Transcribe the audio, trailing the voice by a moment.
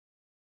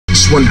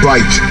one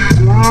bite.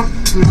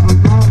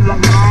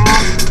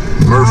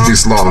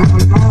 Murphy's Law.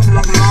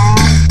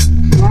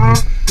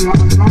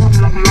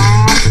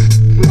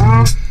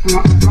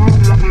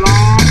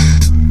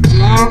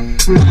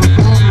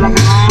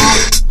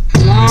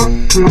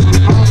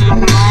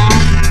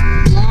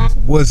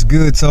 What's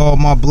good to all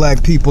my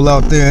black people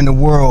out there in the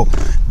world?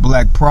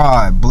 Black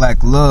pride,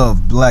 black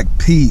love, black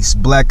peace,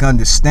 black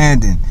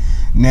understanding.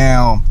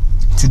 Now,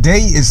 today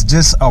is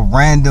just a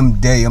random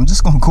day. I'm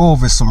just gonna go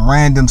over some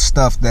random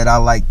stuff that I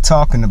like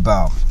talking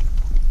about.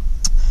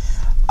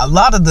 A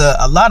lot of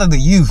the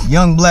youth,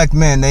 young black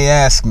men, they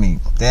ask me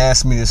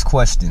this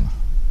question: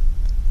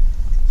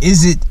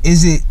 Is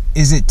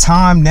it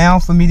time now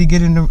for me to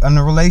get in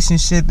a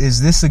relationship?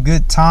 Is this a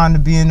good time to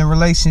be in a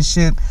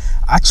relationship?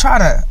 I try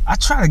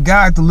to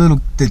guide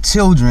the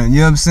children, you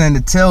know what I'm saying,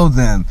 to tell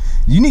them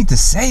you need to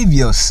save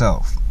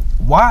yourself.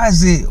 Why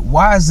is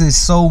it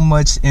so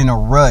much in a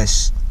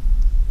rush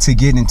to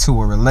get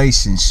into a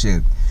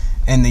relationship?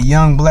 And the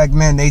young black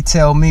men, they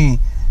tell me,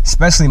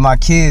 especially my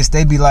kids,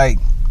 they be like,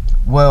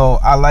 well,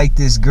 I like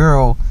this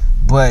girl,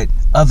 but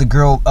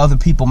other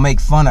people make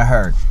fun of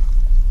her.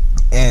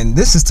 And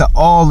this is to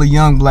all the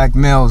young black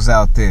males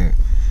out there.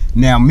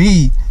 Now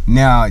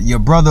your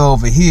brother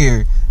over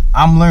here,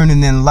 I'm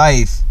learning in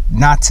life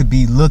not to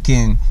be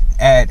looking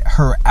at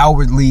her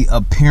outwardly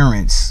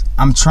appearance.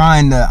 I'm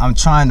trying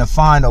to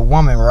find a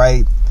woman,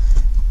 right,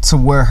 to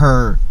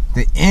where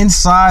the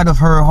inside of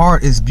her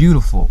heart is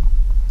beautiful.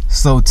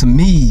 So to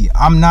me,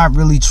 I'm not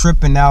really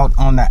tripping out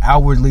on the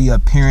outwardly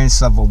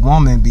appearance of a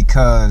woman,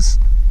 because,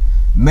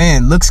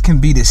 man, looks can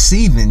be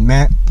deceiving,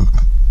 man.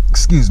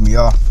 Excuse me,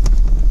 y'all.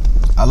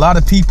 A lot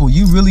of people,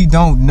 you really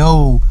don't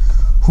know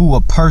who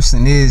a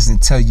person is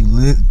until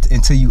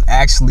you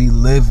actually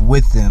live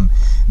with them.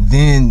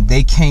 Then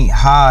they can't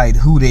hide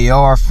who they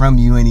are from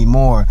you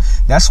anymore.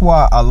 That's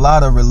why a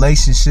lot of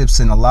relationships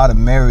and a lot of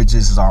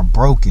marriages are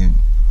broken.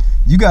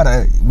 You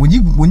gotta, when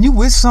you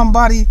with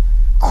somebody,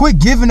 quit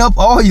giving up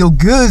all your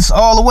goods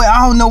all the way.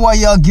 I don't know why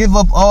y'all give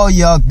up all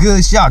y'all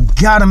goods. Y'all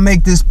gotta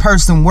make this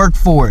person work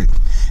for it.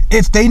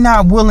 If they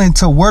not willing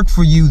to work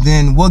for you,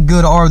 then what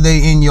good are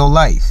they in your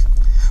life?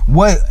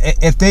 What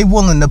if they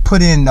willing to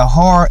put in the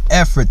hard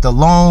effort, the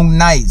long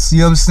nights, you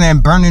know what I'm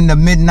saying, burning the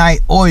midnight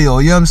oil,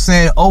 you know what I'm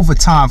saying,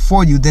 overtime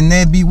for you, then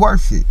they'd be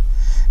worth it.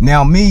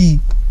 Now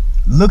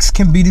looks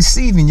can be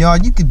deceiving, y'all.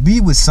 You could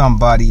be with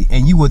somebody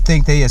and you would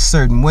think they a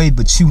certain way,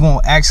 but you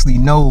won't actually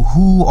know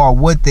who or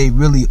what they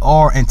really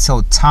are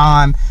until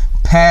time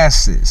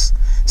passes.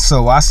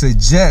 So I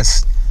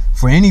suggest,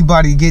 for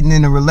anybody getting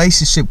in a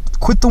relationship,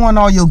 quit throwing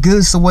all your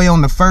goods away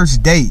on the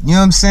first date. You know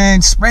what I'm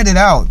saying? Spread it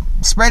out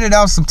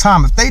some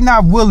time. If they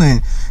not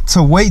willing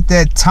to wait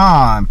that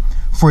time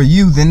for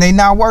you, then they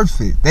not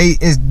worth it.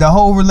 The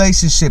whole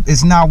relationship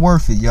is not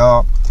worth it,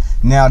 y'all.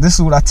 Now, this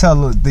is what I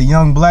tell the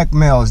young black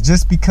males: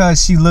 just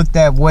because she looked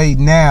that way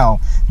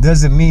now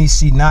doesn't mean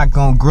she not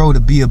gonna grow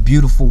to be a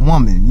beautiful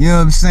woman. You know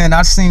what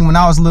I'm saying? When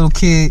I was a little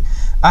kid,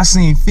 I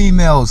seen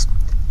females,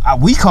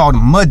 we call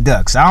them mud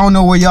ducks. I don't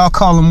know where y'all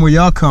call them, where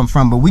y'all come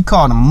from, but we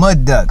call them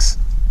mud ducks.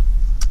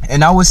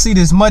 And I would see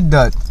this mud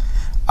duck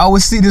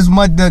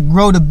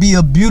grow to be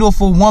a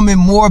beautiful woman,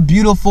 more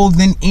beautiful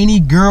than any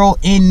girl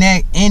in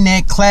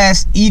that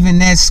class, even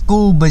that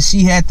school. But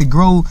she had to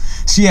go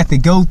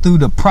through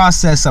the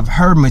process of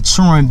her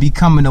maturing,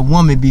 becoming a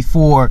woman,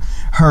 before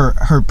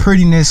her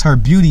prettiness, her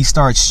beauty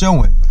starts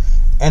showing.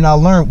 And I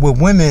learned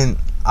with women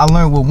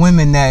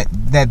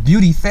that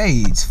beauty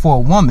fades for a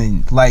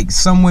woman. Like,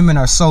 some women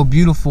are so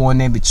beautiful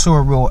and they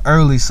mature real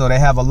early, so they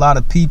have a lot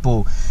of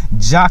people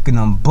jocking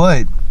them,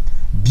 but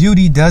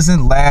beauty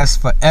doesn't last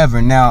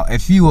forever. Now,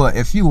 if you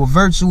a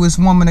virtuous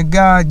woman of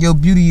God, your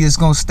beauty is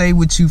gonna stay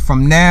with you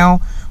from now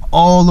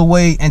all the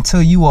way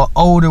until you are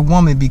older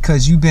woman,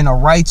 because you've been a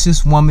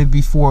righteous woman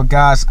before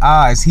God's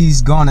eyes.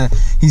 He's gonna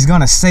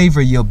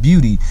savor your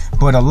beauty.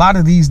 But a lot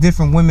of these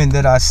different women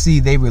that I see,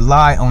 they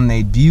rely on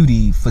their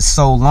beauty for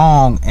so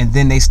long, and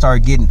then they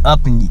start getting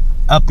up in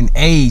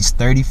age,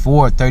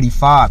 34,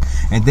 35,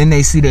 and then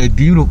they see their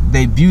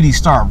beauty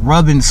start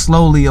rubbing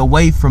slowly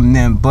away from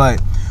them.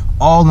 But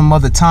all them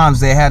other times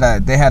they had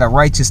a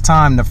righteous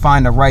time to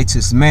find a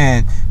righteous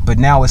man, but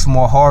now it's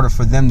more harder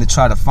for them to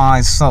try to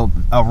find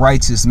a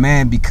righteous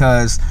man,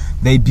 because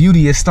their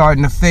beauty is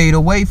starting to fade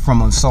away from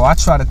them. So I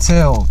try to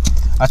tell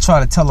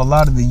a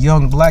lot of the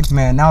young black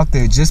men out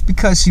there, just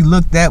because she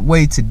looked that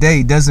way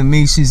today doesn't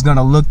mean she's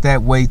gonna look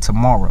that way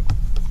tomorrow.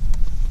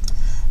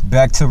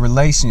 Back to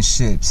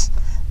relationships,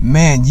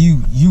 man.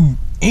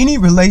 Any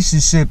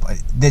relationship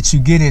that you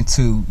get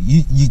into,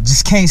 you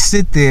just can't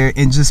sit there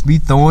and just be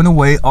throwing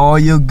away all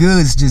your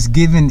goods, just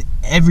giving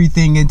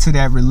everything into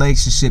that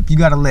relationship. You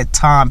got to let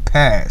time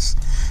pass.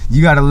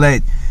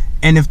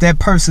 And if that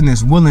person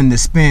is willing to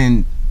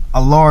spend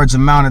a large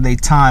amount of their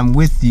time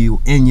with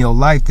you in your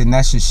life, then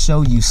that should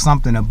show you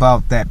something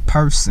about that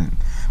person.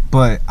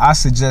 But I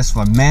suggest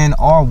for men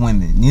or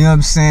women, you know what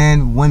I'm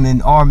saying,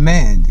 women or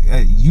men,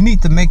 you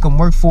need to make them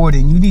work for it,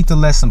 and you need to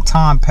let some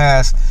time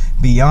pass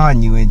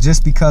beyond you. And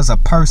just because a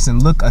person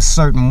look a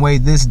certain way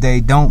this day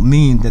don't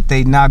mean that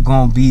they not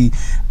gonna be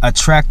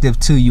attractive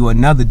to you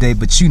another day.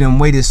 But you done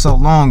waited so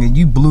long and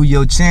you blew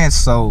your chance,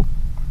 so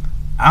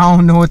I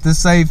don't know what to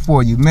say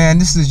for you, man.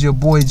 This is your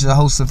boy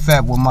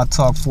Jehoshaphat with my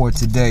talk for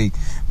today.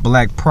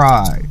 Black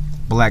pride,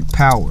 black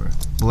power,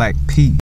 black peace.